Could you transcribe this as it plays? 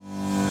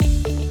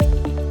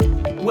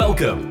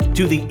Welcome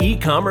to the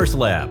E-Commerce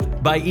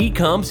Lab by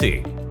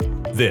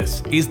eComC.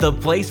 This is the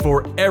place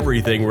for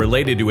everything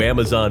related to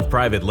Amazon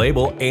private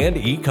label and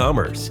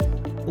e-commerce.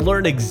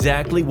 Learn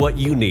exactly what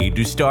you need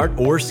to start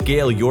or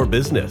scale your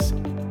business.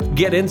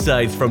 Get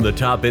insights from the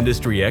top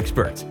industry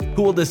experts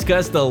who will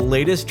discuss the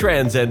latest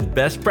trends and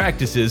best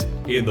practices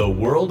in the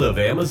world of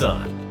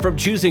Amazon. From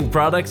choosing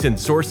products and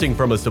sourcing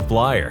from a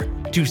supplier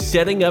to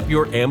setting up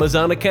your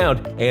Amazon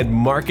account and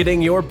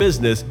marketing your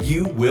business,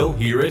 you will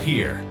hear it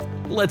here.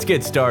 Let's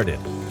get started.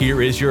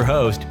 Here is your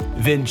host,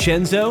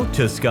 Vincenzo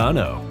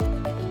Toscano.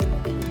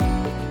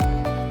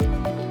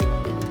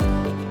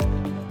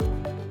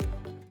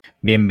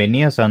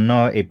 Bienvenidos a un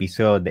nuevo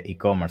episodio de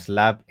E-Commerce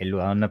Lab, el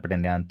lugar donde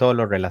aprenderán todo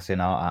lo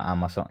relacionado a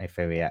Amazon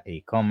FBA e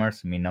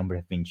e-commerce. Mi nombre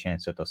es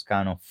Vincenzo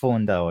Toscano,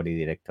 fundador y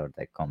director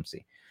de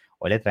EComC.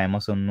 Hoy le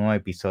traemos un nuevo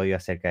episodio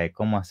acerca de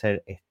cómo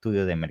hacer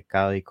estudio de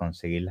mercado y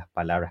conseguir las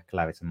palabras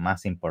claves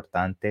más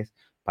importantes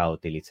para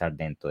utilizar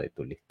dentro de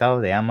tu listado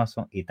de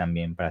Amazon y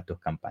también para tus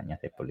campañas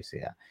de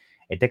publicidad.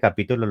 Este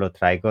capítulo lo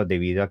traigo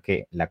debido a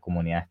que la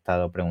comunidad ha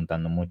estado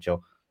preguntando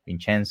mucho: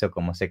 Vincenzo,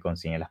 ¿cómo se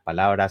consiguen las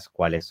palabras?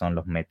 ¿Cuáles son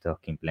los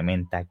métodos que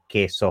implementa?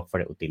 ¿Qué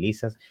software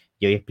utilizas?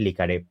 Y hoy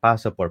explicaré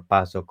paso por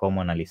paso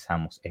cómo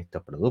analizamos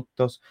estos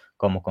productos,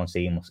 cómo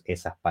conseguimos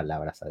esas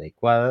palabras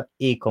adecuadas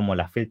y cómo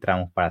las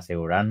filtramos para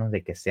asegurarnos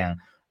de que sean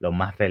lo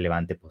más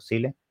relevante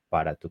posible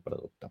para tu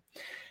producto.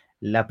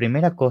 La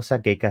primera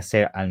cosa que hay que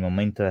hacer al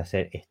momento de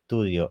hacer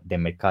estudio de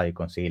mercado y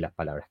conseguir las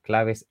palabras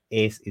claves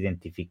es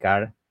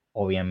identificar,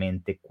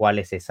 obviamente, cuál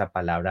es esa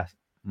palabra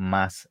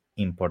más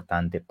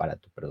importante para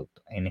tu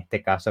producto. En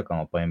este caso,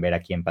 como pueden ver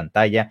aquí en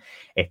pantalla,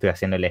 estoy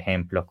haciendo el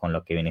ejemplo con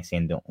lo que viene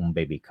siendo un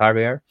baby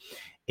carrier,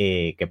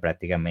 que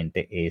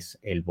prácticamente es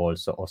el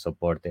bolso o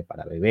soporte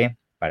para bebé.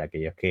 Para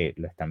aquellos que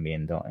lo están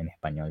viendo en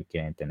español y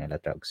quieren tener la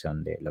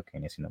traducción de lo que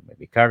viene siendo un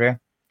baby carrier.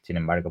 Sin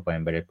embargo,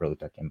 pueden ver el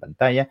producto aquí en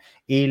pantalla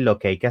y lo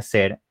que hay que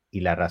hacer y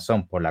la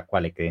razón por la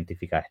cual hay que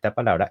identificar esta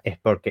palabra es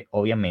porque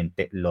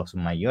obviamente los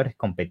mayores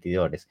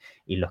competidores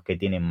y los que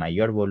tienen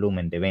mayor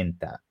volumen de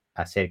venta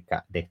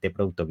acerca de este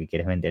producto que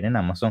quieres vender en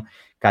Amazon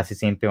casi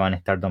siempre van a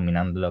estar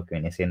dominando lo que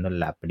viene siendo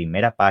la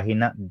primera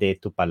página de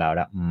tu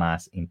palabra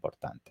más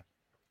importante.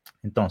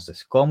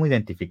 Entonces, ¿cómo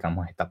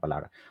identificamos esta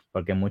palabra?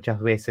 Porque muchas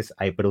veces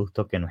hay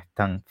productos que no es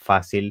tan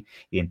fácil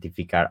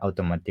identificar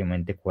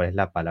automáticamente cuál es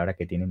la palabra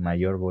que tiene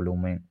mayor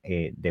volumen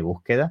de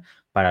búsqueda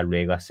para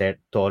luego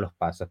hacer todos los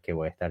pasos que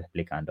voy a estar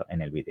explicando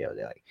en el video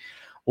de hoy.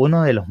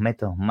 Uno de los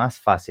métodos más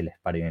fáciles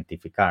para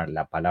identificar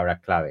la palabra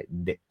clave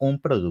de un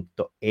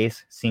producto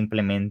es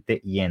simplemente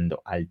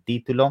yendo al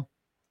título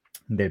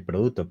del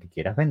producto que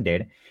quieras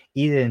vender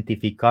e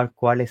identificar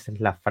cuál es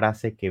la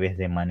frase que ves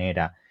de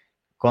manera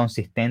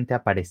consistente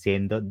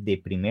apareciendo de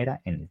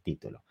primera en el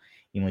título.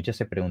 Y muchos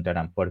se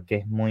preguntarán por qué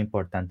es muy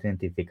importante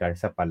identificar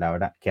esa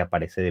palabra que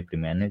aparece de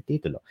primera en el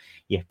título.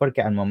 Y es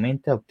porque al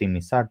momento de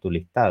optimizar tu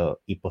listado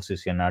y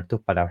posicionar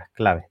tus palabras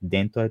claves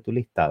dentro de tu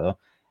listado,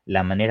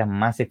 la manera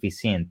más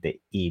eficiente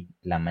y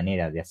la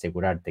manera de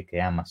asegurarte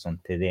que Amazon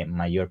te dé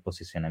mayor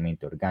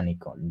posicionamiento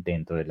orgánico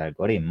dentro del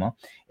algoritmo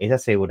es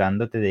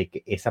asegurándote de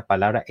que esa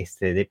palabra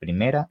esté de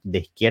primera, de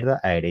izquierda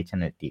a derecha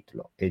en el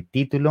título. El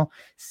título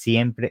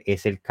siempre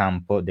es el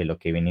campo de lo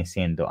que viene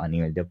siendo a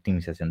nivel de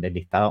optimización del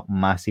listado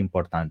más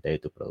importante de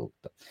tu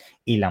producto.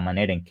 Y la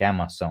manera en que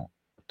Amazon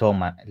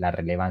toma la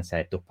relevancia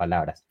de tus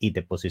palabras y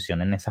te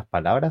posiciona en esas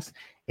palabras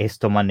es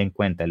tomando en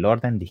cuenta el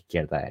orden de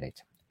izquierda a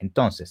derecha.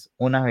 Entonces,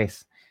 una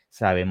vez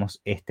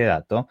sabemos este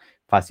dato,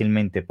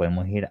 fácilmente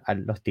podemos ir a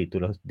los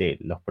títulos de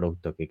los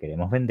productos que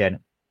queremos vender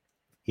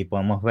y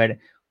podemos ver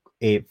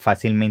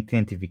fácilmente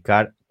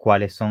identificar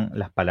cuáles son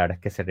las palabras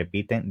que se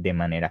repiten de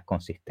manera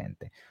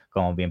consistente.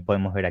 Como bien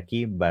podemos ver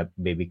aquí,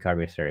 baby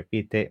carrier se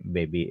repite,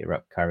 baby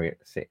wrap carrier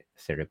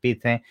se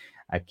repite,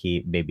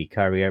 aquí baby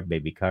carrier,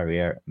 baby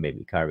carrier,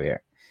 baby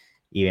carrier.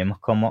 Y vemos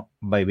como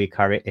baby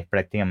carrier es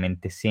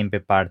prácticamente siempre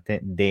parte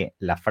de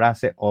la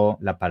frase o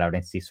la palabra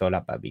en sí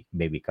sola,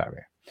 baby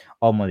carrier,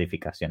 o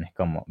modificaciones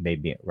como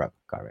baby wrap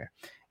carrier.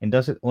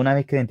 Entonces, una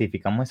vez que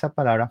identificamos esa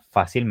palabra,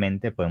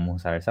 fácilmente podemos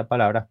usar esa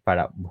palabra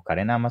para buscar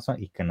en Amazon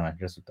y que nos dé el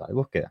resultado de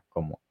búsqueda,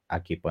 como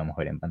aquí podemos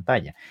ver en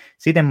pantalla.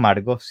 Sin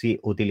embargo, si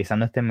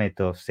utilizando este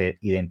método se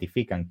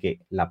identifican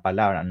que la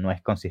palabra no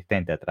es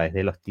consistente a través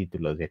de los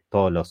títulos de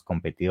todos los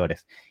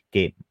competidores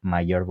que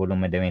mayor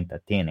volumen de venta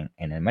tienen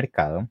en el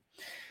mercado,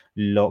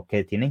 lo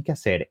que tienen que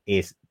hacer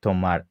es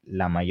tomar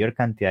la mayor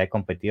cantidad de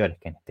competidores,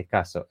 que en este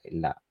caso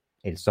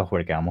el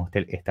software que vamos a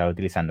estar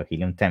utilizando,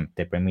 HELIUM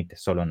te permite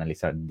solo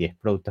analizar 10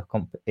 productos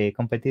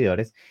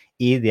competidores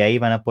y de ahí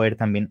van a poder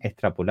también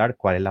extrapolar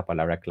cuál es la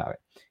palabra clave,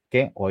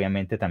 que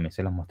obviamente también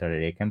se los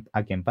mostraré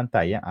aquí en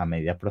pantalla a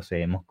medida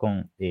procedemos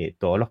con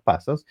todos los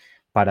pasos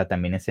para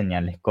también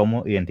enseñarles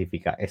cómo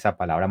identificar esa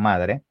palabra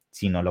madre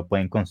si no lo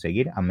pueden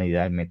conseguir a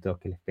medida del método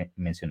que les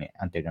mencioné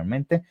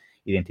anteriormente,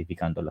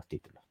 identificando los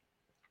títulos.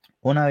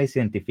 Una vez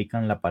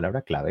identifican la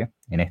palabra clave,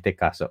 en este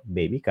caso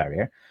baby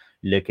carrier,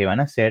 lo que van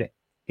a hacer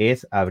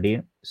es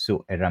abrir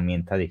su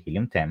herramienta de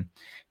HELIUM,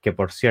 que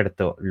por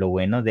cierto, lo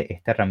bueno de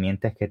esta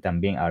herramienta es que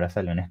también ahora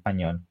salió en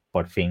español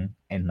por fin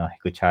nos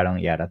escucharon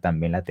y ahora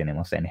también la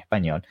tenemos en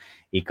español.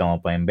 Y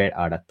como pueden ver,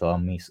 ahora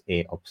todas mis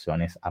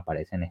opciones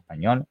aparecen en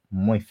español.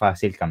 Muy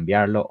fácil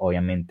cambiarlo.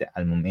 Obviamente,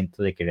 al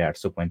momento de crear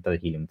su cuenta de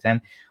Helium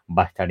 10,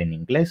 va a estar en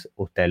inglés.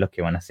 Ustedes lo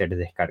que van a hacer es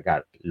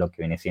descargar lo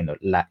que viene siendo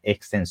la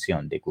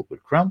extensión de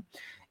Google Chrome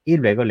y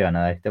luego le van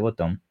a dar este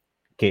botón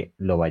que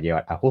lo va a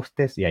llevar a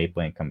ajustes y ahí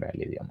pueden cambiar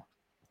el idioma.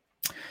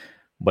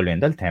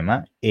 Volviendo al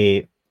tema,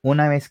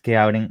 una vez que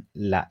abren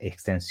la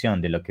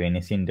extensión de lo que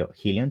viene siendo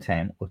Helium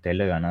 10, ustedes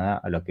le van a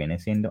dar a lo que viene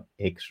siendo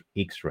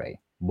X-Ray,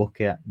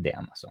 búsqueda de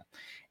Amazon.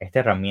 Esta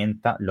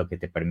herramienta lo que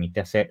te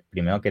permite hacer,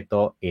 primero que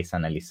todo, es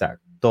analizar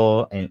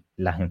toda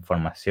la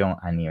información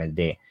a nivel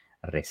de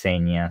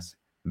reseñas,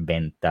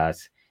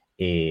 ventas,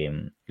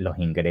 los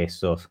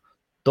ingresos,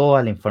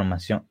 toda la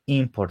información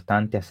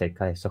importante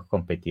acerca de esos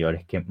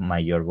competidores que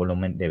mayor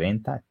volumen de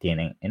venta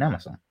tienen en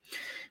Amazon.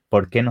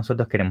 ¿Por qué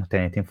nosotros queremos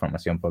tener esta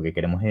información? Porque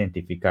queremos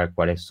identificar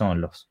cuáles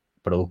son los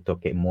productos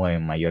que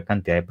mueven mayor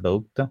cantidad de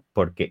productos,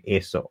 porque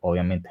eso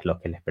obviamente es lo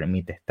que les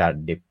permite estar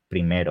de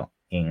primero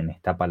en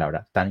esta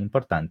palabra tan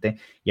importante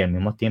y al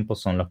mismo tiempo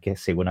son los que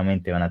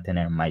seguramente van a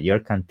tener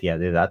mayor cantidad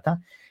de data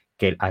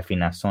que al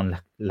final son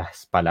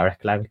las palabras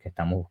claves que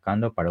estamos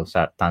buscando para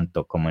usar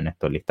tanto como en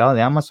nuestro listado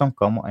de Amazon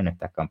como en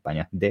nuestras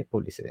campañas de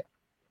publicidad.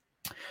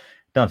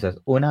 Entonces,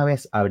 una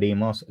vez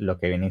abrimos lo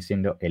que viene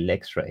siendo el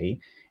X-Ray,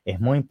 es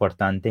muy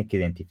importante que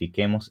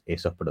identifiquemos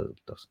esos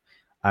productos.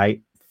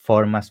 Hay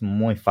formas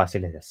muy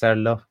fáciles de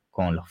hacerlo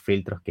con los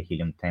filtros que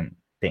Helium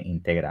te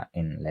integra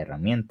en la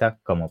herramienta.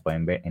 Como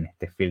pueden ver en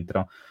este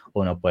filtro,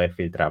 uno puede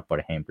filtrar, por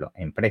ejemplo,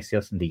 en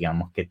precios.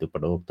 Digamos que tu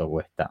producto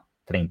cuesta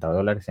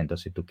 $30,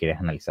 entonces tú quieres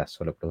analizar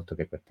solo productos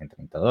que cuesten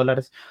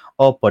 $30.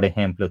 O, por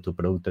ejemplo, tu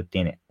producto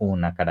tiene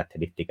una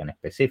característica en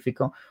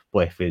específico,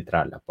 puedes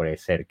filtrarla. Puede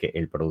ser que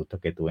el producto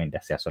que tú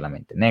vendas sea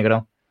solamente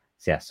negro,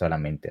 sea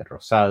solamente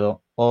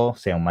rosado o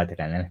sea un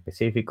material en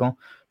específico.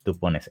 Tú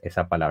pones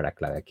esa palabra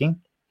clave aquí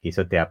y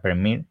eso te va a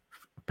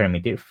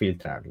permitir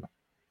filtrarlo.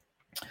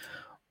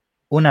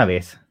 Una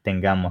vez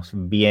tengamos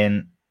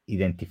bien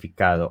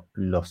identificado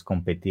los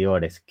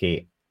competidores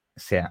que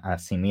se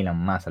asimilan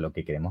más a lo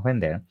que queremos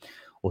vender,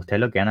 ustedes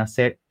lo que van a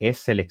hacer es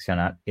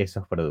seleccionar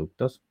esos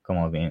productos.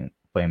 Como bien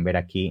pueden ver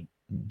aquí,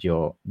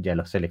 yo ya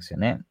los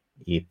seleccioné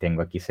y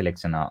tengo aquí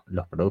seleccionados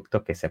los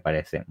productos que se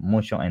parecen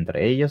mucho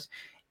entre ellos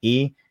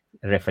y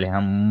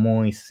reflejan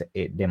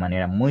de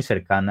manera muy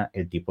cercana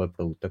el tipo de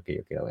producto que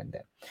yo quiero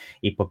vender.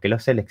 ¿Y por qué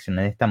los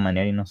seleccioné de esta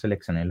manera y no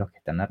seleccioné los que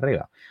están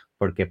arriba?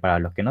 Porque para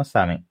los que no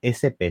saben,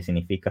 SP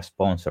significa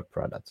Sponsor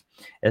Products.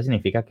 Eso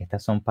significa que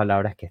estas son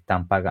palabras que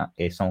están pagando,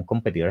 son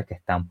competidores que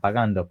están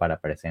pagando para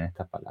aparecer en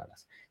estas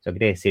palabras. Eso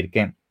quiere decir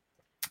que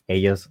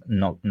ellos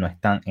no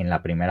están en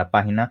la primera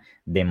página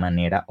de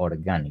manera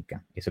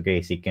orgánica. Eso quiere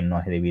decir que no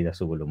es debido a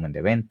su volumen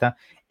de venta,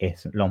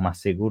 es lo más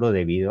seguro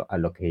debido a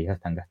lo que ellos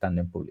están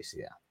gastando en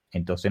publicidad.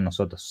 Entonces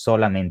nosotros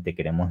solamente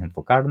queremos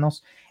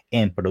enfocarnos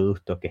en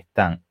productos que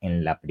están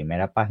en la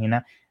primera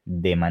página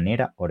de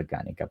manera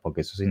orgánica,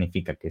 porque eso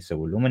significa que su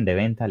volumen de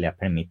venta le ha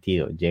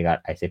permitido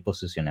llegar a ese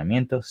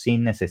posicionamiento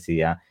sin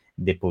necesidad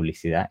de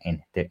publicidad en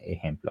este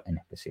ejemplo en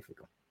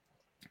específico.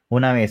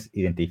 Una vez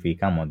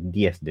identificamos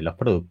 10 de los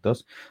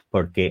productos,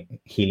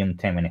 porque Helium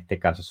 10 en este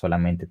caso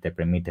solamente te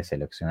permite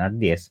seleccionar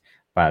 10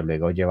 para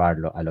luego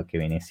llevarlo a lo que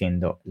viene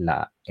siendo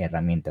la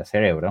herramienta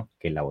cerebro,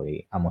 que la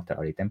voy a mostrar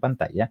ahorita en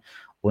pantalla.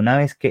 Una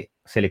vez que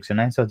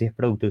seleccionan esos 10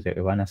 productos,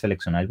 ustedes van a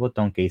seleccionar el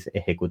botón que dice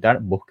ejecutar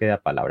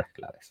búsqueda palabras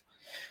claves.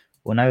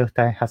 Una vez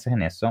ustedes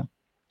hacen eso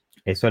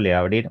le va a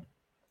abrir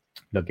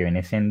lo que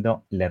viene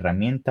siendo la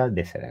herramienta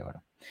de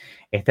cerebro.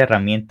 Esta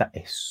herramienta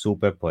es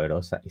súper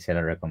poderosa y se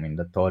la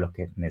recomiendo a todos los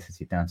que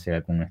necesitan hacer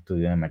algún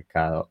estudio de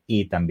mercado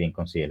y también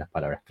conseguir las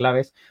palabras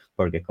claves,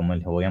 porque como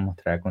les voy a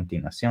mostrar a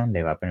continuación,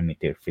 le va a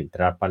permitir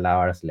filtrar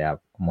palabras, le va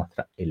a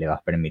mostrar y le va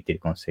a permitir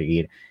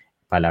conseguir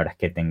palabras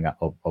que tenga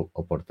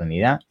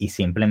oportunidad y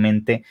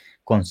simplemente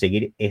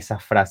conseguir esa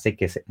frase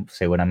que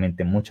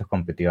seguramente muchos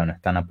competidores no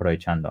están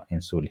aprovechando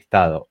en su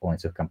listado o en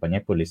sus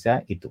campañas de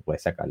publicidad y tú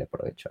puedes sacarle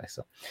provecho a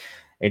eso.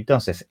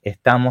 Entonces,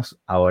 estamos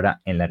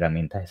ahora en la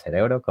herramienta de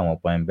cerebro. Como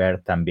pueden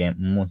ver, también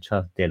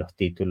muchos de los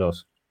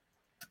títulos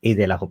y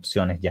de las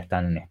opciones ya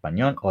están en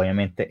español.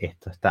 Obviamente,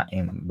 esto está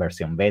en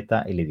versión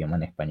beta, el idioma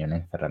en español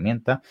en esta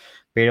herramienta,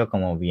 pero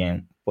como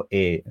bien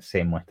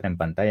se muestra en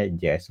pantalla,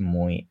 ya es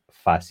muy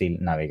fácil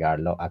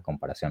navegarlo a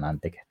comparación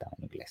antes que estaba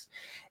en inglés.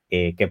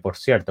 Que por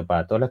cierto,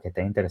 para todos los que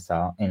estén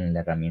interesados en la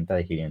herramienta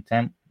de Helium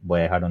 10,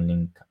 voy a dejar un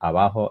link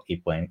abajo y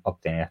pueden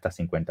obtener hasta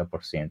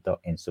 50%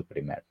 en su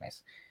primer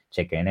mes.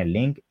 Chequen el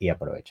link y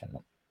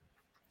aprovechenlo.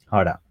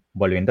 Ahora,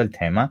 volviendo al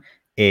tema,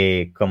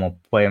 como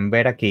pueden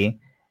ver aquí,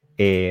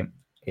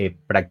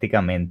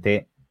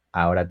 prácticamente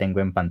ahora tengo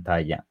en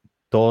pantalla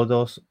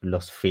todos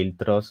los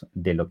filtros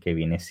de lo que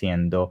viene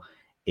siendo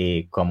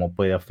cómo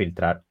puedo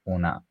filtrar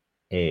una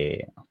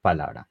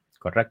palabra,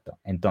 ¿correcto?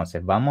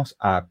 Entonces, vamos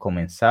a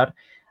comenzar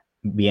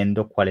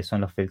viendo cuáles son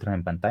los filtros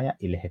en pantalla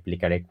y les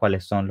explicaré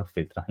cuáles son los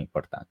filtros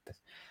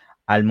importantes.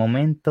 Al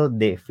momento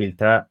de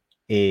filtrar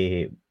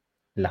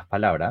las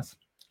palabras,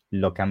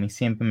 lo que a mí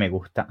siempre me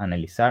gusta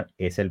analizar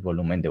es el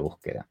volumen de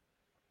búsqueda.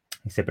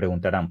 Y se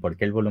preguntarán, ¿por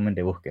qué el volumen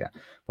de búsqueda?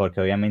 Porque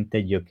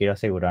obviamente yo quiero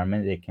asegurarme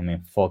de que me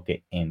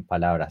enfoque en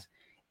palabras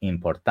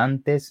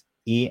importantes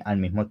y al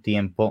mismo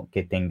tiempo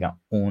que tenga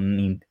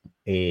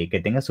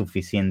que tenga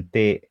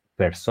suficiente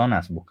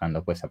personas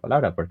buscando pues esa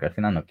palabra, porque al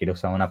final no quiero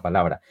usar una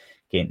palabra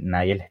que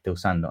nadie le esté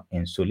usando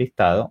en su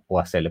listado o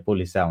hacerle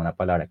publicidad a una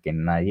palabra que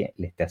nadie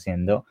le esté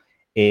haciendo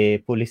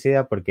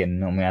publicidad, porque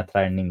no me va a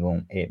traer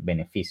ningún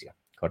beneficio,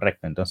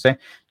 ¿correcto? Entonces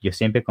yo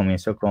siempre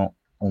comienzo con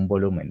un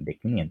volumen de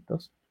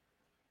 500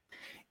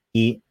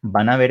 y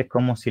van a ver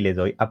como si le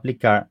doy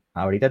aplicar,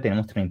 ahorita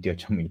tenemos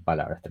 38.000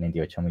 palabras.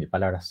 38.000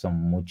 palabras son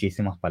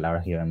muchísimas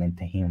palabras y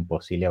obviamente es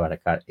imposible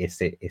abarcar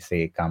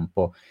ese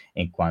campo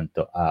en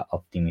cuanto a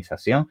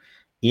optimización.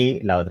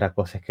 Y la otra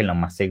cosa es que lo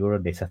más seguro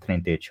de esas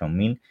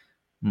 38.000,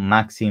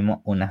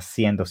 máximo unas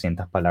 100,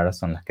 200 palabras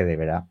son las que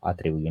deberá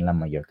atribuir la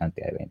mayor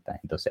cantidad de ventas.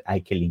 Entonces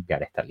hay que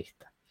limpiar esta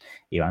lista.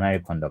 Y van a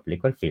ver cuando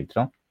aplico el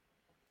filtro,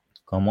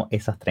 como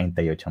esas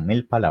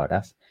 38.000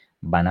 palabras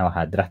van a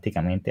bajar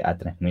drásticamente a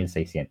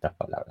 3.600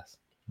 palabras.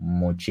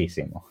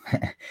 Muchísimo.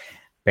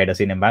 Pero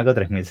sin embargo,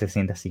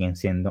 3.600 siguen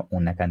siendo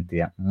una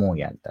cantidad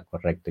muy alta,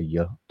 ¿correcto?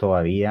 Yo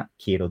todavía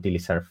quiero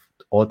utilizar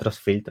otros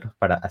filtros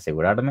para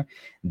asegurarme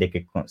de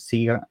que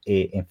siga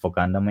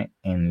enfocándome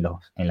en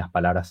las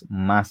palabras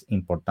más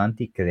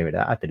importantes y que de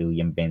verdad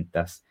atribuyen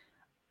ventas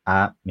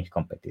a mis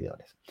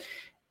competidores.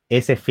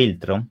 Ese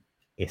filtro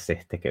es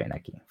este que ven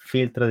aquí,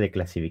 filtro de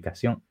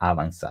clasificación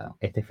avanzado.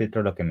 Este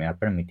filtro lo que me va a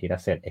permitir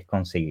hacer es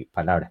conseguir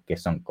palabras que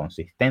son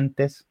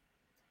consistentes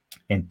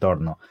en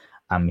torno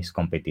a mis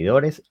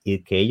competidores y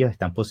que ellos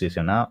están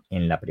posicionados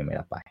en la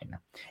primera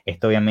página.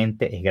 Esto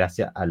obviamente es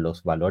gracias a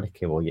los valores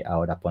que voy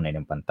ahora a poner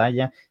en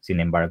pantalla. Sin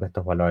embargo,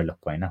 estos valores los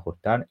pueden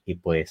ajustar y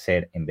puede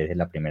ser en vez de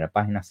la primera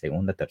página,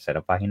 segunda,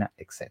 tercera página,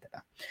 etc.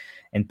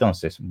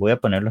 Entonces, voy a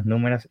poner los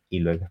números y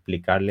luego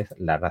explicarles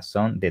la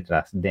razón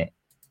detrás de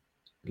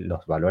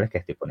los valores que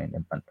estoy poniendo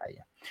en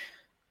pantalla.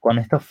 Con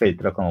estos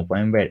filtros, como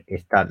pueden ver,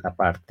 está la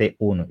parte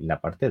 1 y la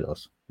parte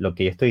 2. Lo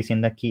que yo estoy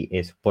diciendo aquí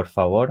es, por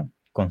favor,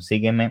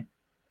 consígueme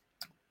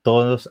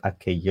todos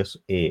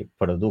aquellos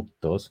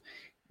productos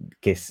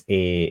que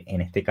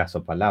en este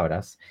caso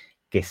palabras,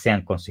 que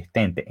sean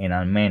consistentes en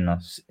al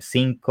menos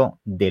 5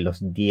 de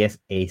los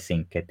 10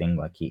 async que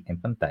tengo aquí en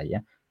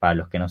pantalla. Para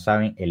los que no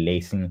saben, el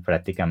async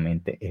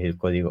prácticamente es el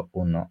código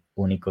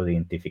único de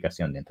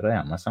identificación dentro de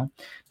Amazon.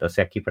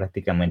 Entonces aquí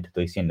prácticamente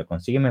estoy diciendo,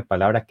 consígueme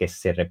palabras que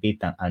se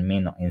repitan al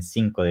menos en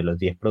 5 de los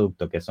 10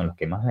 productos que son los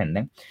que más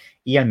venden.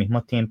 Y al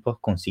mismo tiempo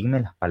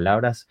consígueme las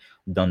palabras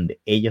donde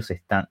ellos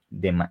están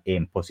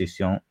en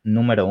posición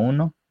número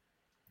 1,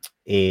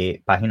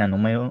 página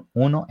número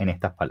 1 en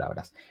estas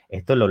palabras.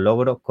 Esto lo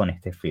logro con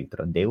este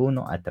filtro de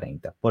 1 a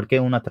 30. ¿Por qué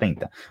 1 a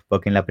 30?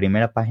 Porque en la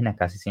primera página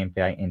casi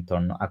siempre hay en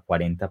torno a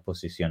 40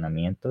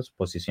 posicionamientos.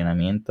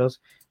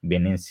 Posicionamientos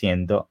vienen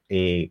siendo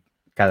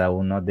cada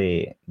uno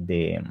de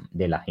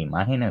las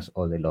imágenes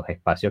o de los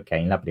espacios que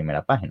hay en la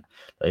primera página.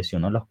 Entonces, si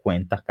uno los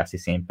cuenta, casi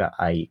siempre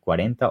hay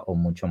 40 o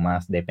mucho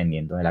más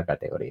dependiendo de la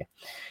categoría.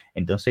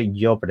 Entonces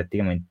yo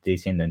prácticamente estoy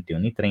diciendo entre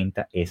 1 y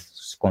 30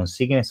 es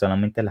consígueme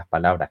solamente las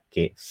palabras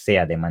que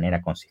sea de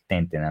manera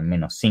consistente en al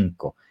menos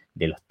 5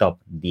 de los top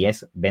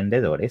 10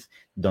 vendedores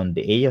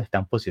donde ellos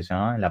están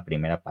posicionados en la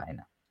primera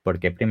página. ¿Por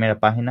qué primera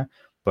página?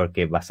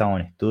 Porque basado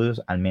en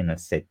estudios, al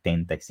menos el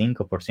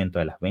 75%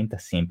 de las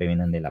ventas siempre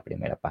vienen de la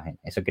primera página.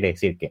 Eso quiere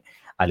decir que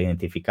al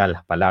identificar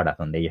las palabras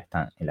donde ellos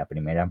están en la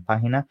primera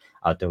página,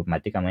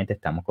 automáticamente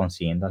estamos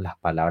consiguiendo las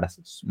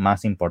palabras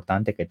más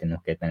importantes que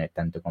tenemos que tener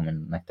tanto como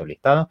en nuestro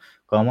listado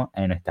como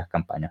en nuestras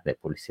campañas de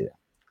publicidad.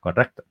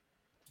 ¿Correcto?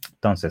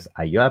 Entonces,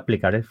 al yo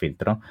aplicar el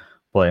filtro,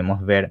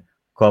 podemos ver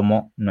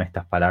cómo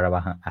nuestras palabras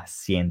bajan a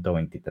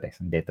 123,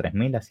 de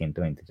 3.000 a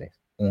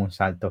 123. Un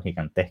salto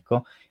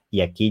gigantesco.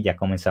 Y aquí ya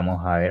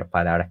comenzamos a ver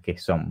palabras que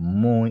son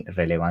muy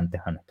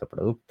relevantes a nuestros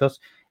productos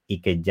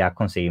y que ya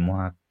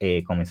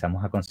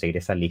comenzamos a conseguir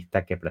esa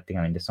lista que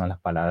prácticamente son las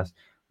palabras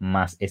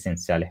más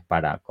esenciales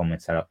para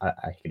comenzar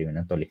a escribir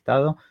nuestro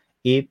listado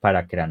y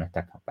para crear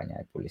nuestra campaña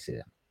de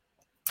publicidad.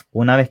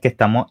 Una vez que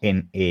estamos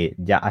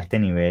ya a este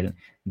nivel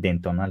de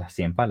en torno a las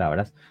 100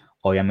 palabras,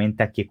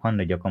 obviamente aquí es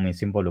cuando yo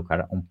comienzo a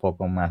involucrar un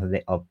poco más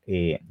de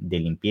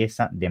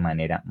limpieza de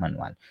manera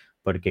manual.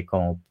 Porque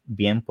como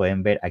bien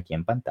pueden ver aquí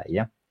en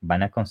pantalla,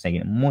 van a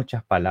conseguir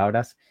muchas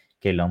palabras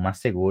que lo más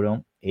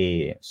seguro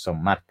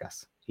son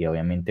marcas. Y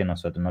obviamente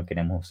nosotros no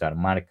queremos usar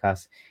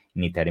marcas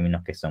ni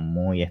términos que son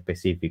muy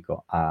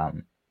específicos a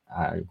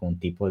algún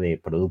tipo de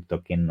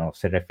producto que no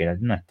se refiere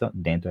al nuestro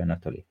dentro de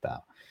nuestro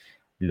listado.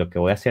 Lo que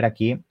voy a hacer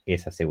aquí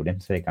es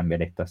asegúrense de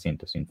cambiar esto a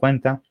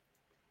 150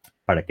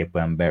 para que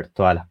puedan ver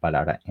todas las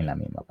palabras en la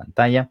misma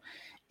pantalla.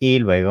 Y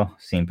luego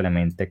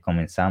simplemente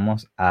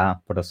comenzamos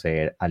a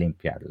proceder a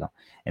limpiarlo.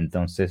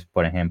 Entonces,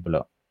 por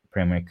ejemplo,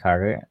 Premier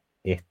Carrier,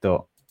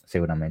 esto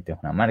seguramente es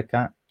una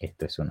marca,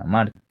 esto es una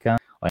marca.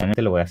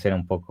 Obviamente lo voy a hacer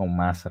un poco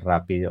más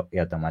rápido y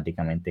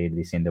automáticamente ir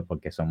diciendo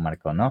por qué son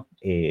marca o no,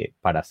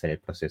 para hacer el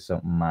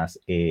proceso más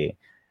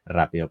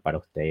rápido para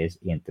ustedes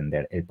y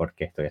entender el por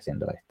qué estoy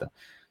haciendo esto.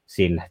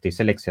 Si la estoy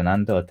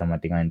seleccionando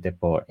automáticamente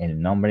por el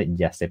nombre,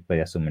 ya se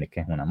puede asumir que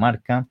es una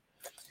marca.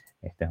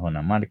 Esta es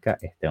una marca,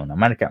 esta es una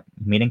marca.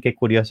 Miren qué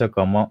curioso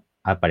cómo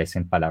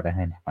aparecen palabras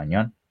en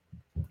español.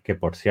 Que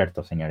por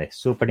cierto, señores, es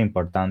súper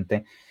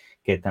importante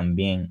que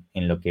también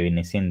en lo que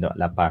viene siendo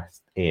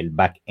el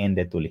back-end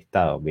de tu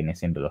listado, viene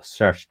siendo los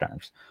search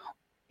terms,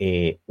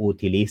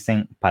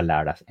 utilicen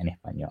palabras en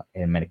español.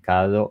 El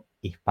mercado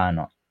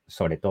hispano,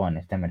 sobre todo en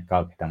este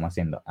mercado que estamos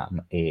haciendo,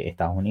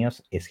 Estados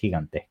Unidos, es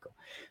gigantesco.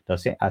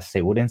 Entonces,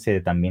 asegúrense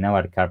de también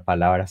abarcar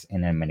palabras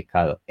en el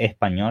mercado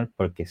español,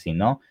 porque si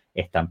no,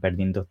 están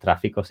perdiendo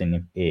tráfico,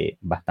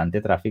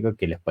 bastante tráfico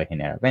que les puede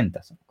generar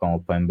ventas.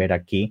 Como pueden ver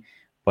aquí,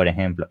 por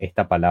ejemplo,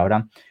 esta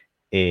palabra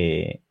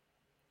que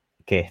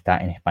está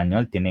en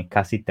español tiene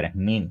casi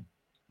 3000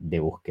 de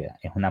búsqueda.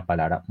 Es una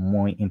palabra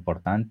muy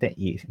importante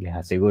y les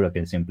aseguro que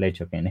el simple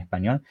hecho que en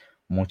español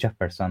muchas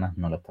personas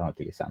no lo están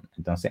utilizando.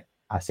 Entonces,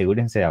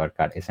 asegúrense de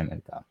abarcar ese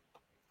mercado.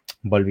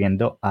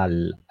 Volviendo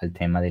al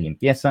tema de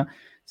limpieza,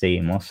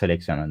 seguimos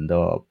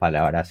seleccionando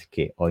palabras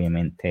que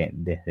obviamente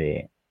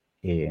desde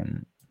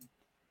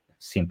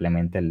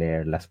simplemente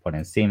leerlas por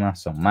encima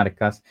son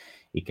marcas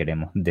y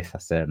queremos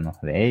deshacernos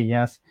de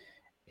ellas.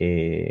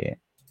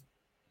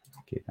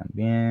 Aquí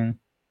también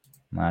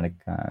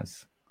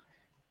marcas.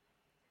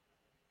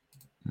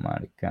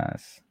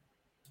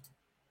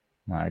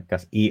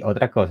 Y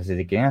otra cosa, si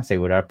se quieren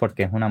asegurar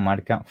porque es una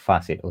marca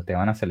fácil, ustedes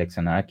van a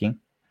seleccionar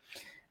aquí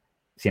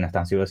si no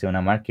están seguros de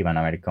una marca y van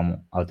a ver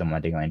cómo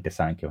automáticamente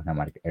saben que es una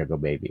marca Ergo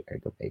Baby,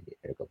 Ergo Baby,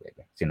 Ergo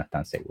Baby, si no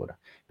están seguros.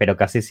 Pero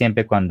casi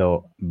siempre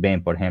cuando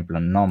ven, por ejemplo,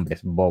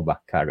 nombres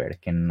Boba Carrier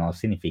que no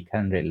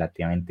significan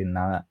relativamente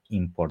nada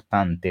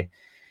importante,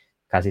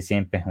 casi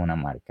siempre es una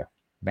marca.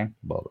 ¿Ven?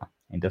 Boba.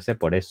 Entonces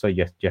por eso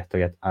yo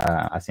estoy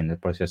haciendo el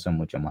proceso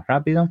mucho más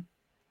rápido.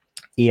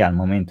 Y al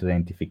momento de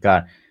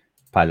identificar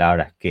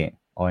palabras que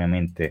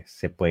obviamente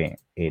se puede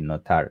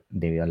notar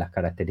debido a las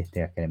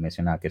características que he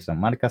mencionado que son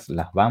marcas,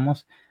 las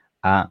vamos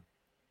a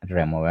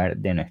remover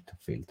de nuestro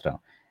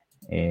filtro.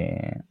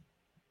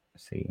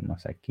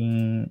 Seguimos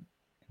aquí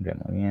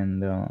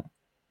removiendo.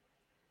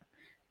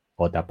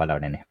 Otra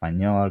palabra en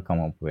español,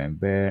 como pueden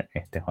ver,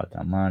 esta es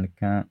otra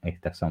marca.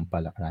 Estas son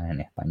palabras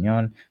en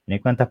español.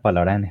 Miren cuántas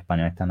palabras en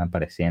español están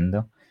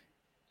apareciendo.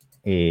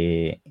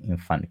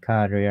 Infant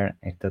carrier,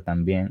 esto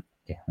también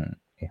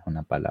es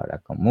una palabra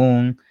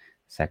común.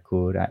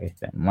 Sakura,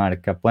 esta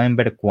marca. Pueden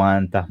ver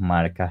cuántas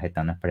marcas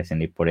están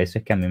apareciendo y por eso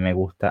es que a mí me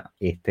gusta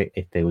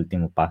este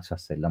último paso,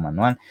 hacerlo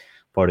manual,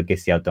 porque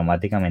si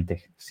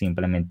automáticamente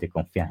simplemente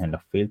confías en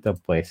los filtros,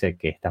 puede ser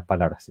que estas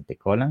palabras se te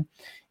colan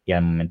y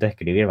al momento de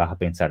escribir vas a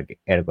pensar que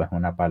ergo es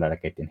una palabra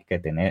que tienes que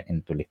tener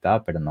en tu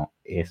listado, pero no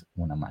es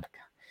una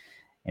marca.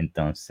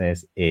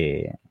 Entonces,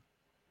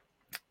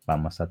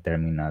 vamos a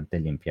terminar de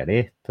limpiar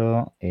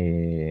esto.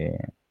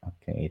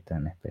 Ok, esto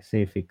en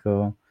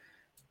específico.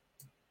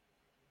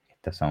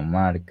 Estas son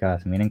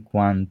marcas. Miren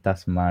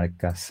cuántas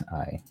marcas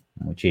hay.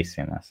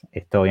 Muchísimas.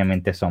 Esto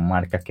obviamente son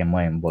marcas que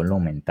mueven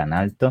volumen tan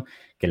alto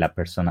que las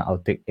personas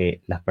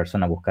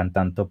buscan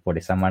tanto por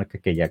esa marca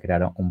que ya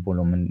crearon un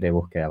volumen de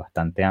búsqueda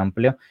bastante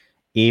amplio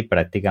y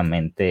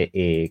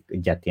prácticamente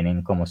ya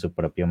tienen como su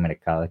propio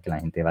mercado de que la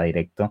gente va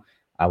directo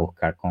a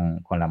buscar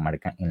con la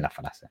marca en la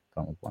frase,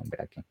 como pueden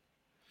ver aquí.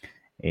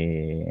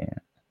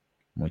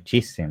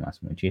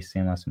 Muchísimas.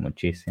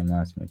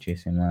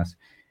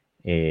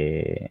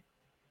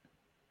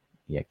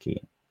 Y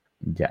aquí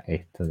ya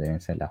esto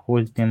deben ser las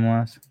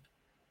últimas.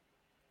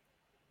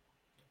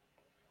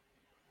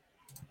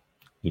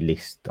 Y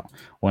listo.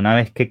 Una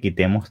vez que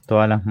quitemos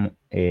todas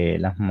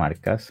las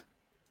marcas,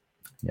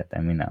 ya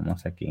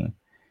terminamos aquí.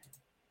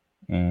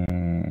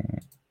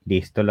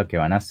 Listo, lo que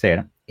van a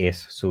hacer es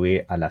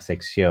subir a la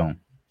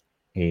sección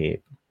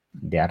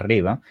de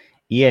arriba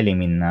y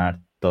eliminar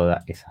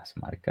todas esas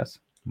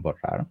marcas.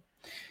 Borrar.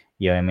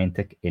 Y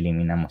obviamente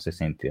eliminamos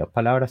 62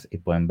 palabras y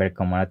pueden ver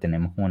cómo ahora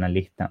tenemos una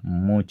lista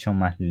mucho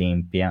más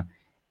limpia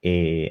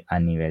a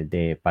nivel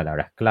de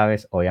palabras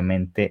claves.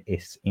 Obviamente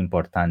es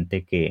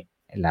importante que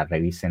la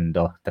revisen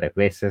 2-3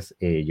 veces.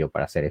 Yo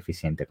para ser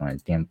eficiente con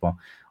el tiempo,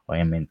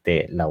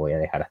 obviamente la voy a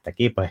dejar hasta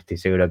aquí, pues estoy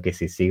seguro que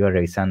si sigo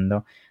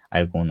revisando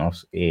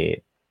algunos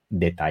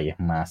detalles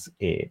más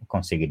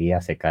conseguiría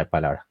acerca de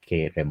palabras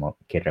que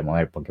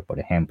remover, porque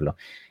por ejemplo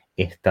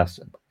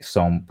estas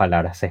son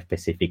palabras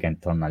específicas en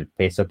torno al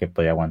peso que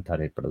puede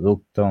aguantar el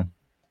producto.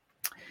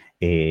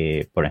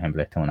 Por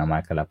ejemplo, esta es una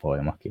marca, la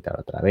podemos quitar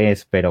otra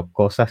vez, pero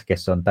cosas que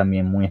son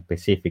también muy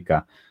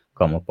específicas,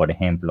 como por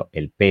ejemplo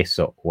el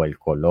peso o el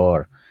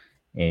color.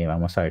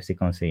 Vamos a ver si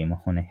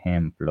conseguimos un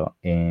ejemplo.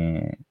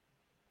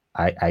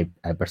 Hay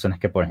personas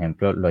que, por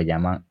ejemplo, lo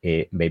llaman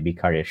baby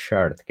carrier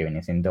shirt, que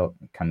viene siendo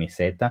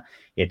camiseta,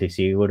 y estoy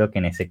seguro que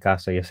en ese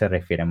caso ellos se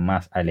refieren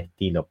más al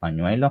estilo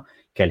pañuelo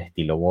que al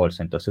estilo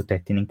bolso. Entonces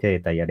ustedes tienen que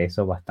detallar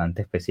eso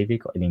bastante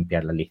específico y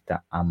limpiar la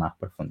lista a más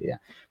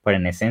profundidad. Pero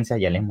en esencia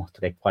ya les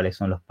mostré cuáles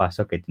son los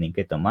pasos que tienen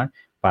que tomar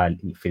para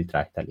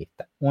filtrar esta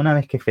lista. Una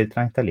vez que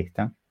filtran esta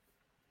lista,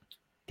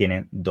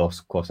 tienen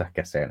dos cosas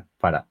que hacer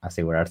para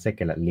asegurarse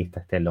que la lista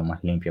esté lo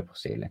más limpia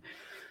posible.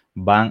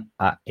 van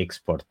a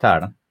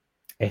exportar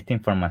esta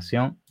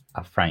información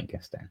a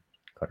Frankenstein,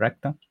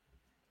 ¿correcto?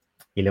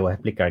 Y le voy a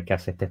explicar qué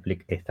hace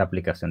esta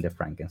aplicación de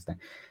Frankenstein.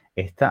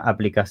 Esta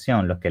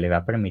aplicación lo que le va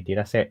a permitir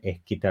hacer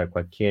es quitar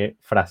cualquier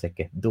frase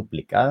que es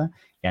duplicada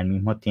y al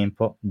mismo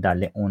tiempo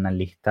darle una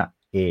lista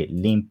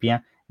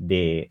limpia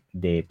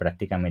de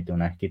prácticamente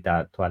una vez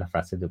quitar todas las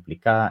frases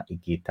duplicadas y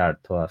quitar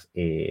todas,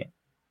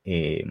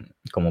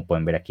 como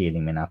pueden ver aquí,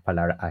 eliminar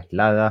palabras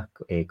aisladas,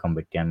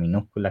 convertir en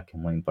minúsculas, que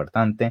es muy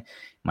importante,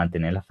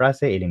 mantener la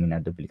frase y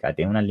eliminar duplicadas.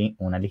 Tiene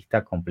una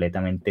lista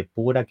completamente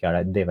pura que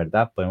ahora de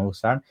verdad pueden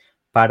usar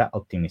para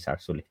optimizar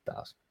sus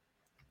listados.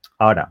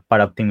 Ahora,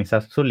 para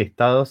optimizar sus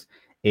listados,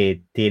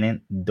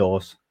 tienen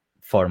dos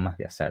formas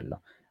de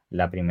hacerlo.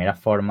 La primera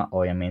forma,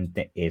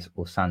 obviamente, es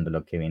usando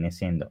lo que viene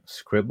siendo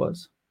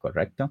Scribbles,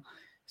 ¿correcto?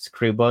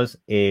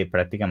 Scribbles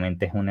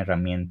prácticamente es una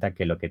herramienta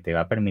que lo que te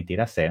va a permitir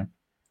hacer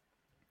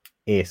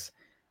es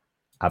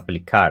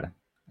aplicar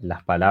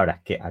las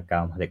palabras que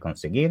acabamos de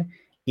conseguir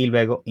y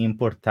luego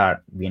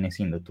importar, viene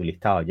siendo tu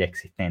listado ya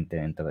existente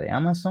dentro de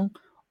Amazon,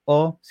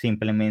 o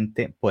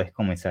simplemente puedes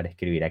comenzar a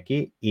escribir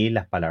aquí y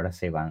las palabras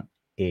se van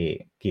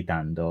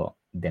quitando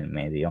del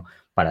medio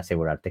para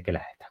asegurarte que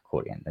las estás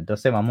cubriendo.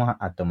 Entonces vamos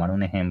a tomar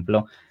un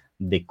ejemplo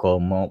de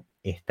cómo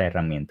esta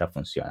herramienta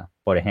funciona.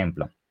 Por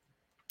ejemplo,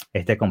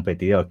 este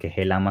competidor que es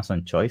el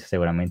Amazon Choice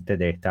seguramente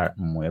debe estar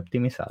muy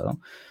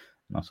optimizado.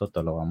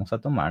 Nosotros lo vamos a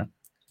tomar,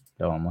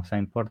 lo vamos a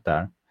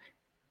importar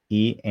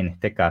y en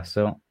este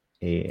caso,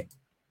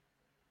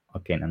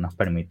 ok, no nos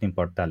permite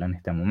importarlo en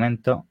este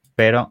momento,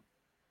 pero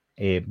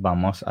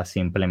vamos a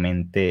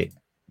simplemente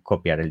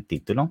copiar el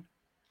título.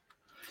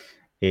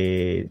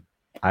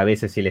 A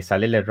veces si les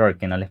sale el error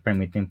que no les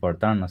permite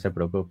importar, no se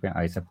preocupen,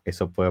 a veces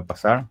eso puede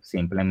pasar.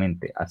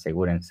 Simplemente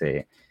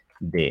asegúrense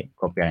de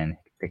copiar en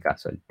este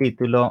caso el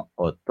título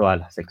o todas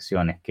las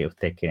secciones que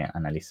ustedes quieren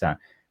analizar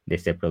de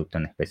ese producto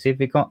en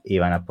específico y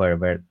van a poder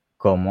ver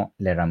cómo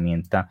la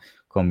herramienta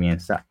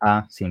comienza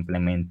a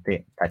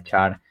simplemente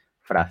tachar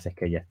frases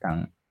que ya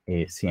están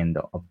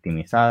siendo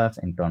optimizadas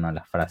en torno a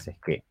las frases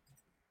que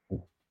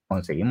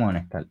conseguimos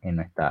en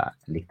nuestra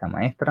lista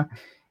maestra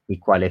y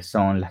cuáles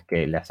son las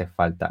que le hace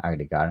falta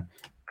agregar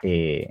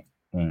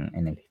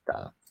en el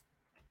listado.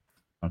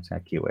 Entonces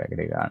aquí voy a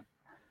agregar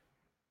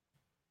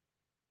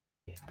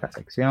esta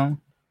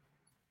sección.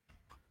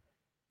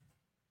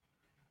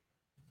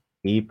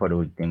 Y por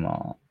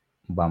último,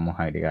 vamos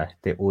a agregar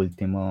este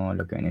último,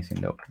 lo que viene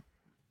siendo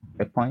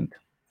the point.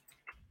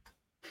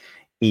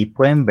 Y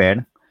pueden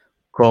ver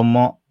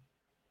cómo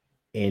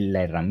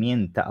la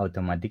herramienta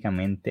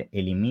automáticamente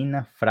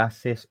elimina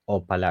frases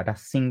o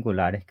palabras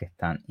singulares que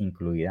están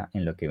incluidas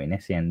en lo que viene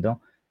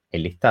siendo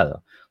el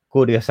listado.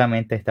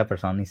 Curiosamente, esta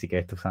persona ni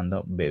siquiera está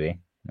usando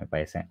bebé. Me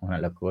parece una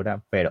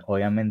locura, pero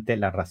obviamente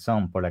la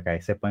razón por la que a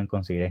veces pueden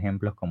conseguir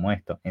ejemplos como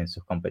estos en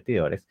sus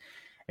competidores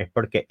es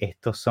porque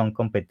estos son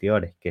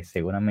competidores que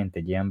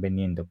seguramente llevan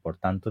vendiendo por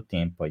tanto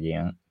tiempo,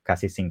 llevan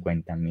casi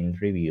 50,000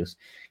 reviews,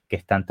 que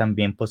están tan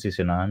bien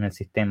posicionados en el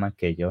sistema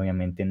que ellos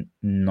obviamente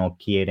no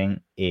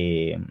quieren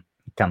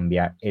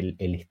cambiar el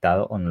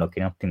listado o no lo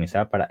quieren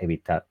optimizar para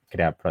evitar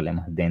crear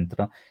problemas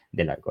dentro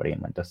del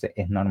algoritmo. Entonces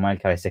es normal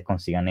que a veces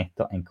consigan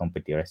esto en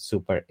competidores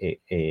súper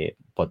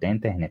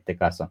potentes. En este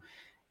caso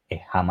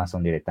es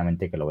Amazon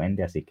directamente que lo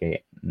vende, así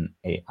que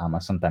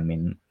Amazon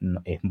también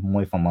es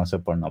muy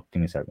famoso por no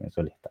optimizar bien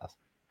sus listados.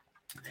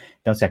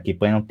 Entonces aquí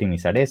pueden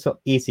optimizar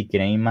eso y si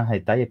quieren ir más a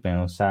detalle pueden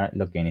usar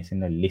lo que viene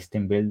siendo el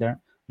Listing Builder.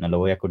 No lo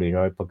voy a cubrir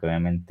hoy porque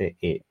obviamente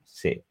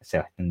se va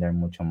a extender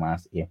mucho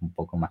más y es un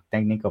poco más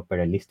técnico,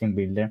 pero el Listing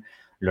Builder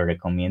lo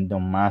recomiendo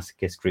más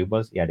que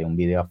Scribbles y haré un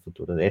video a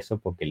futuro de eso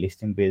porque el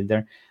Listing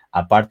Builder,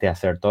 aparte de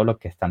hacer todo lo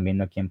que están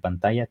viendo aquí en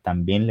pantalla,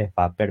 también les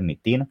va a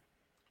permitir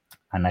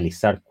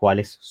analizar cuál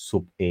es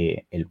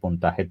el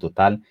puntaje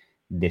total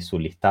de su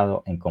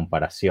listado en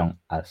comparación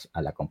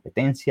a la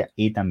competencia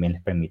y también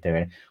les permite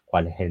ver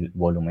cuál es el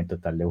volumen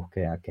total de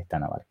búsqueda que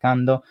están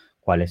abarcando,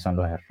 cuáles son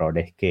los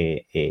errores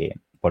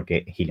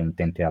porque HELIUM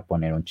te va a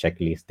poner un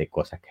checklist de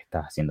cosas que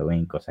estás haciendo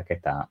bien, cosas que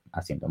estás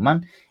haciendo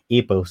mal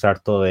y puedes usar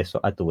todo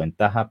eso a tu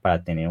ventaja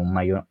para tener un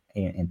mayor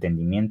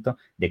entendimiento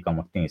de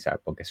cómo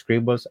optimizar, porque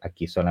Scribbles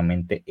aquí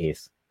solamente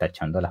es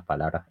tachando las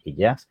palabras y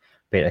ya,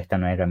 pero esta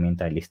nueva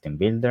herramienta de Listing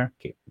Builder,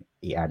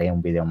 y haré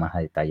un video más a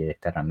detalle de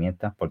esta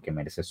herramienta porque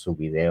merece su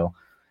video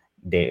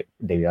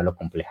debido a lo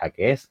compleja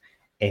que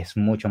es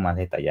mucho más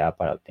detallada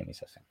para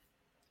optimización.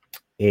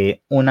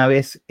 Una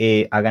vez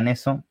hagan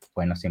eso,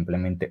 bueno,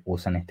 simplemente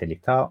usan este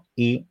listado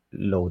y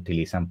lo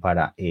utilizan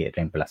para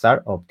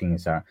reemplazar o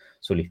optimizar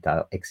su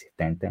listado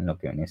existente en lo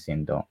que viene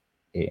siendo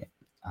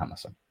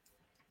Amazon.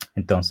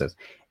 Entonces,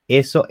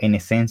 eso en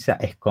esencia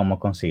es cómo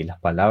conseguir las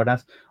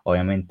palabras.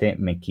 Obviamente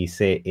me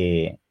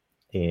quise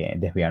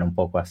desviar un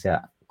poco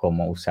hacia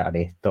cómo usar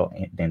esto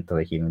dentro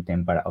de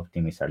HELIUM para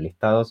optimizar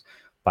listados,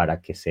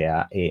 para que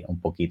sea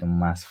un poquito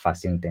más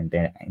fácil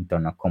entender en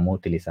torno a cómo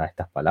utilizar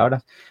estas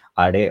palabras.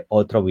 Haré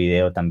otro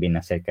video también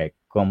acerca de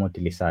cómo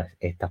utilizar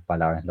estas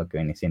palabras en lo que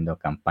viene siendo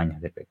campañas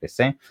de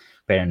PPC,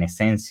 pero en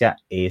esencia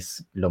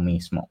es lo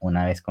mismo.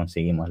 Una vez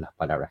conseguimos las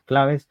palabras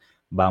claves,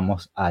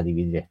 vamos a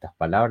dividir estas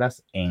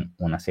palabras en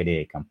una serie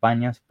de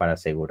campañas para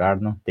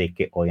asegurarnos de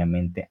que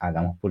obviamente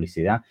hagamos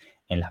publicidad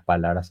en las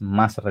palabras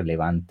más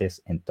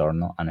relevantes en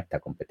torno a nuestra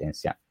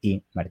competencia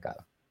y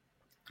mercado.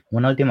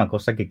 Una última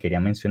cosa que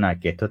quería mencionar,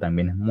 que esto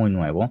también es muy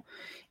nuevo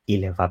y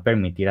les va a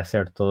permitir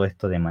hacer todo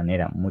esto de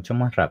manera mucho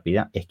más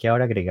rápida, es que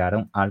ahora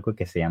agregaron algo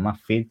que se llama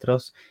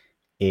filtros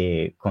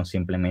con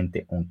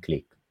simplemente un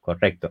clic.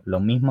 Correcto. Lo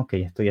mismo que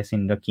yo estoy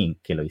haciendo aquí,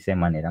 que lo hice de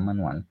manera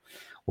manual,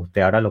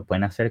 usted ahora lo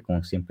pueden hacer con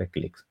un simple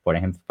clic. Por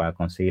ejemplo, para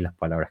conseguir las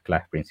palabras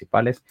claves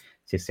principales,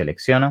 si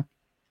selecciono,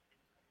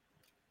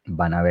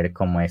 van a ver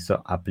cómo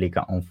eso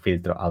aplica un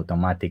filtro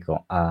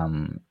automático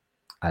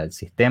al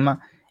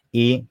sistema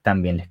y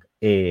también les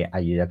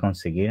ayuda a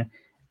conseguir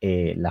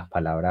las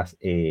palabras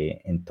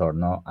en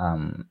torno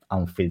a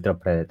un filtro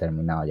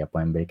predeterminado. Ya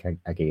pueden ver que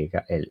aquí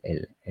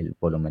el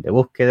volumen de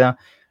búsqueda,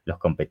 los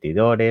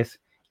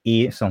competidores,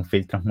 y son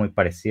filtros muy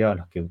parecidos a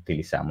los que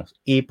utilizamos.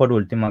 Y por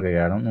último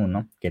agregaron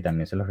uno que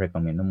también se los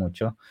recomiendo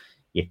mucho,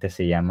 y este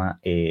se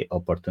llama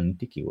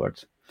Opportunity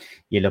Keywords.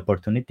 Y el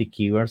Opportunity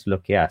Keywords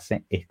lo que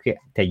hace es que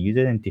te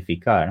ayuda a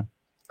identificar,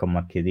 como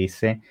aquí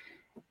dice,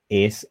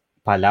 es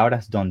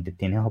palabras donde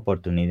tienes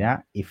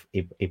oportunidad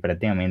y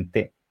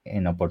prácticamente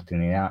en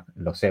oportunidad,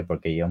 lo sé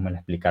porque ellos me lo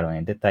explicaron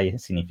en detalle,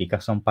 significa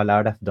son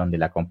palabras donde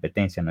la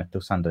competencia no está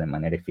usando de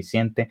manera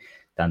eficiente,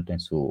 tanto en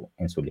su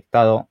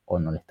listado, o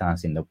no le están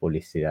haciendo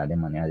publicidad de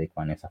manera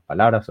adecuada en esas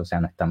palabras, o sea,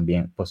 no están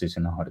bien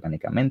posicionadas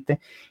orgánicamente.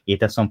 Y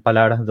estas son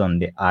palabras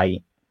donde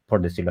hay,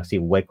 por decirlo así,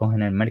 huecos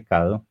en el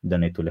mercado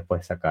donde tú les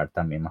puedes sacar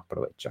también más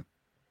provecho.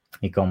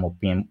 Y como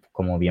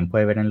bien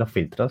puede ver en los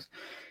filtros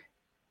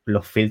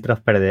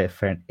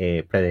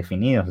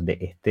predefinidos de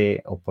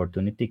este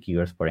Opportunity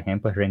Keywords, por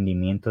ejemplo, es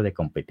rendimiento de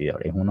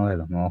competidores, es uno de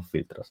los nuevos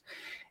filtros.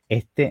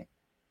 Este,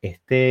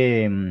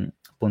 este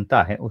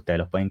puntaje ustedes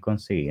lo pueden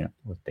conseguir,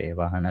 ustedes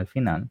bajan al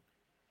final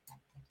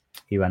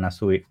y van a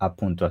subir a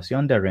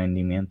puntuación de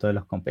rendimiento de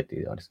los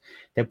competidores.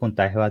 Este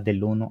puntaje va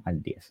del 1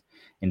 al 10.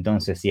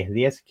 Entonces, si es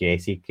 10, quiere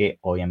decir que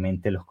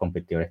obviamente los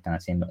competidores están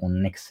haciendo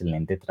un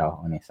excelente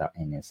trabajo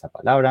en esa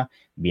palabra,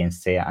 bien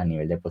sea a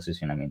nivel de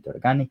posicionamiento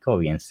orgánico,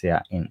 bien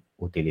sea en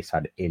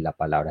utilizar la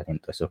palabra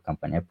dentro de sus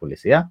campañas de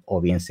publicidad,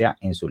 o bien sea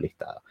en su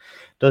listado.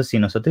 Entonces, si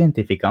nosotros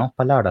identificamos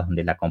palabras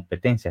donde la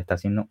competencia está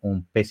haciendo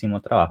un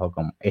pésimo trabajo,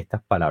 como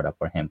estas palabras,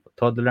 por ejemplo,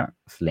 toddler,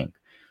 sling,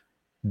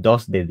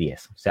 2 de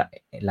 10. O sea,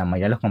 la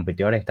mayoría de los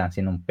competidores están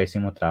haciendo un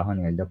pésimo trabajo a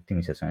nivel de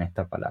optimización de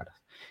estas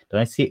palabras.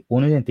 Entonces, si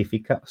uno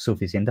identifica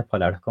suficientes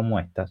palabras como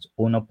estas,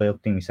 uno puede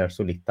optimizar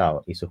su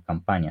listado y sus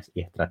campañas y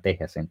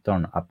estrategias en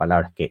torno a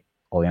palabras que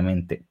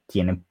obviamente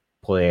tienen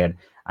poder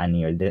a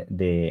nivel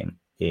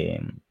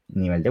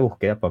nivel de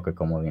búsqueda, porque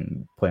como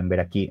bien pueden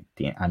ver aquí,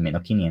 tiene al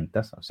menos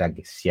 500, o sea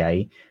que si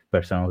hay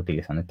personas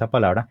utilizando esta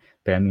palabra,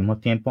 pero al mismo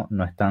tiempo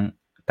no están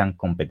tan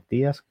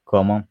competitivas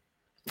como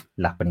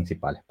las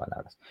principales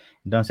palabras.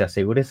 Entonces,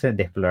 asegúrese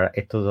de explorar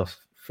estos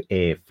dos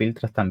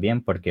filtros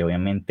también, porque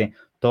obviamente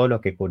todo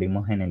lo que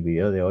cubrimos en el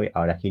video de hoy,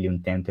 ahora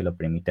HELIUM te lo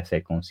permite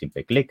hacer con un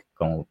simple clic,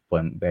 como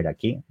pueden ver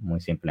aquí,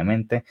 muy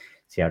simplemente.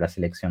 Si ahora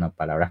selecciono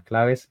palabras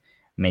claves,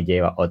 me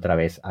lleva otra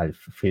vez al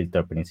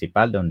filtro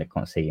principal, donde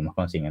conseguimos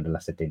consiguiendo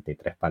las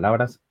 73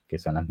 palabras, que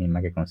son las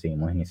mismas que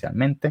conseguimos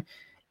inicialmente.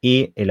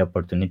 Y el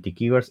Opportunity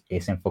Keywords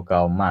es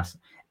enfocado más,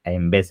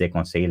 en vez de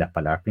conseguir las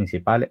palabras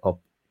principales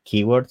o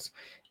keywords,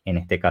 en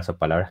este caso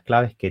palabras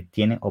claves que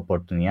tienen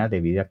oportunidad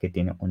debido a que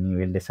tienen un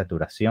nivel de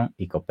saturación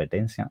y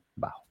competencia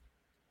bajo.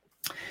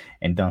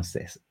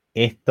 Entonces,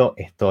 esto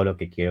es todo lo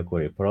que quiero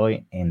cubrir por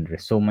hoy. En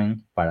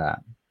resumen,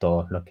 para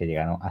todos los que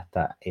llegaron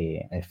hasta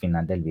el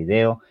final del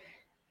video,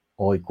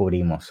 hoy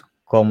cubrimos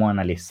cómo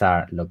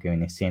analizar lo que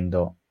viene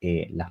siendo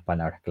las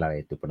palabras clave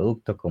de tu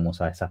producto, cómo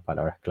usar esas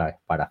palabras claves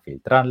para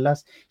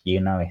filtrarlas, y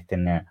una vez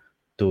tener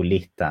tu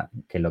lista,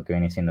 que es lo que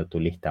viene siendo tu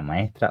lista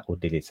maestra,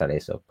 utilizar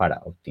eso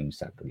para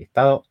optimizar tu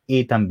listado,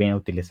 y también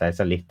utilizar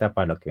esa lista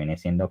para lo que viene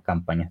siendo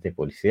campañas de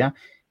publicidad,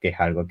 que es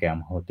algo que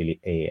vamos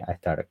a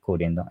estar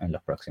cubriendo en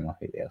los próximos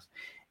videos.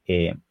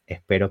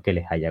 Espero que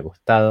les haya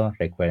gustado.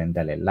 Recuerden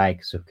darle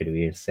like,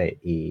 suscribirse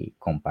y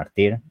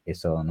compartir.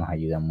 Eso nos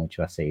ayuda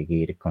mucho a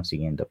seguir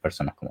consiguiendo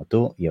personas como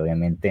tú, y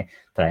obviamente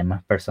traer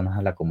más personas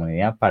a la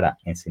comunidad para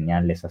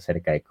enseñarles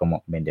acerca de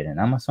cómo vender en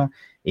Amazon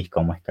y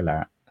cómo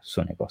escalar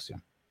su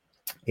negocio.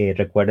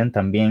 Recuerden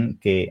también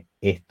que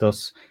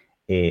estos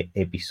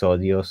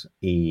episodios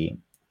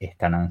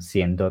estarán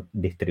siendo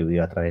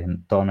distribuidos a través de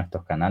todos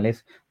nuestros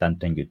canales,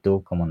 tanto en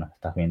YouTube como nos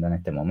estás viendo en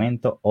este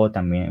momento, o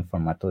también en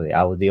formato de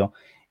audio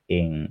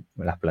en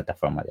las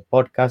plataformas de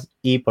podcast.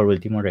 Y por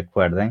último,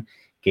 recuerden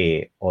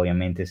que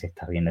obviamente si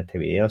estás viendo este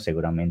video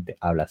seguramente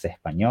hablas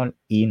español,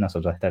 y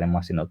nosotros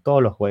estaremos haciendo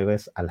todos los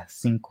jueves a las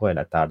 5 de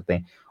la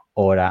tarde,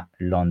 hora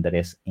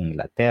Londres,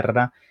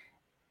 Inglaterra,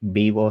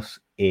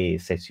 vivos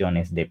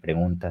sesiones de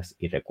preguntas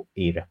y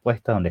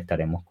respuestas donde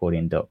estaremos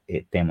cubriendo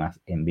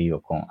temas en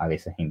vivo con a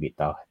veces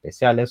invitados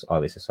especiales o a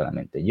veces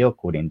solamente yo,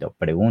 cubriendo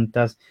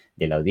preguntas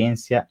de la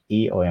audiencia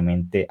y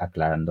obviamente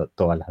aclarando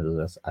todas las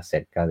dudas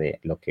acerca de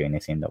lo que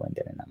viene siendo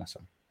vender en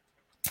Amazon.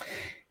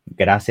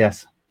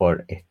 Gracias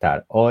por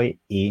estar hoy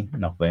y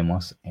nos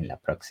vemos en la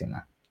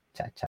próxima.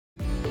 Chao, chao.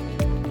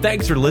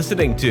 Thanks for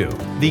listening to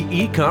the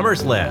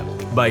E-Commerce Lab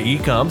by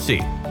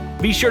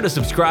Ecomc. Be sure to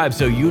subscribe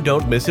so you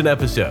don't miss an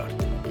episode.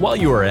 While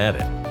you are at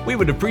it, we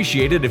would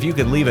appreciate it if you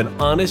could leave an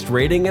honest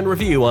rating and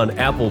review on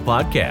Apple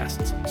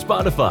Podcasts,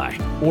 Spotify,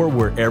 or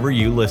wherever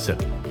you listen.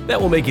 That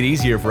will make it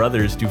easier for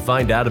others to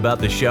find out about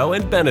the show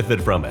and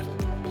benefit from it.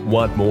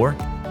 Want more?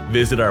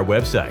 Visit our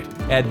website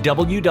at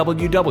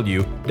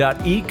www.ecomc.com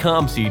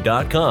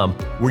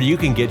where you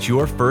can get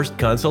your first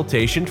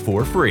consultation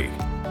for free.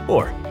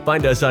 Or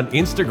find us on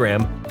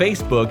Instagram,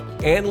 Facebook,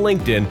 and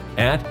LinkedIn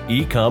at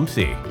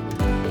Ecomc.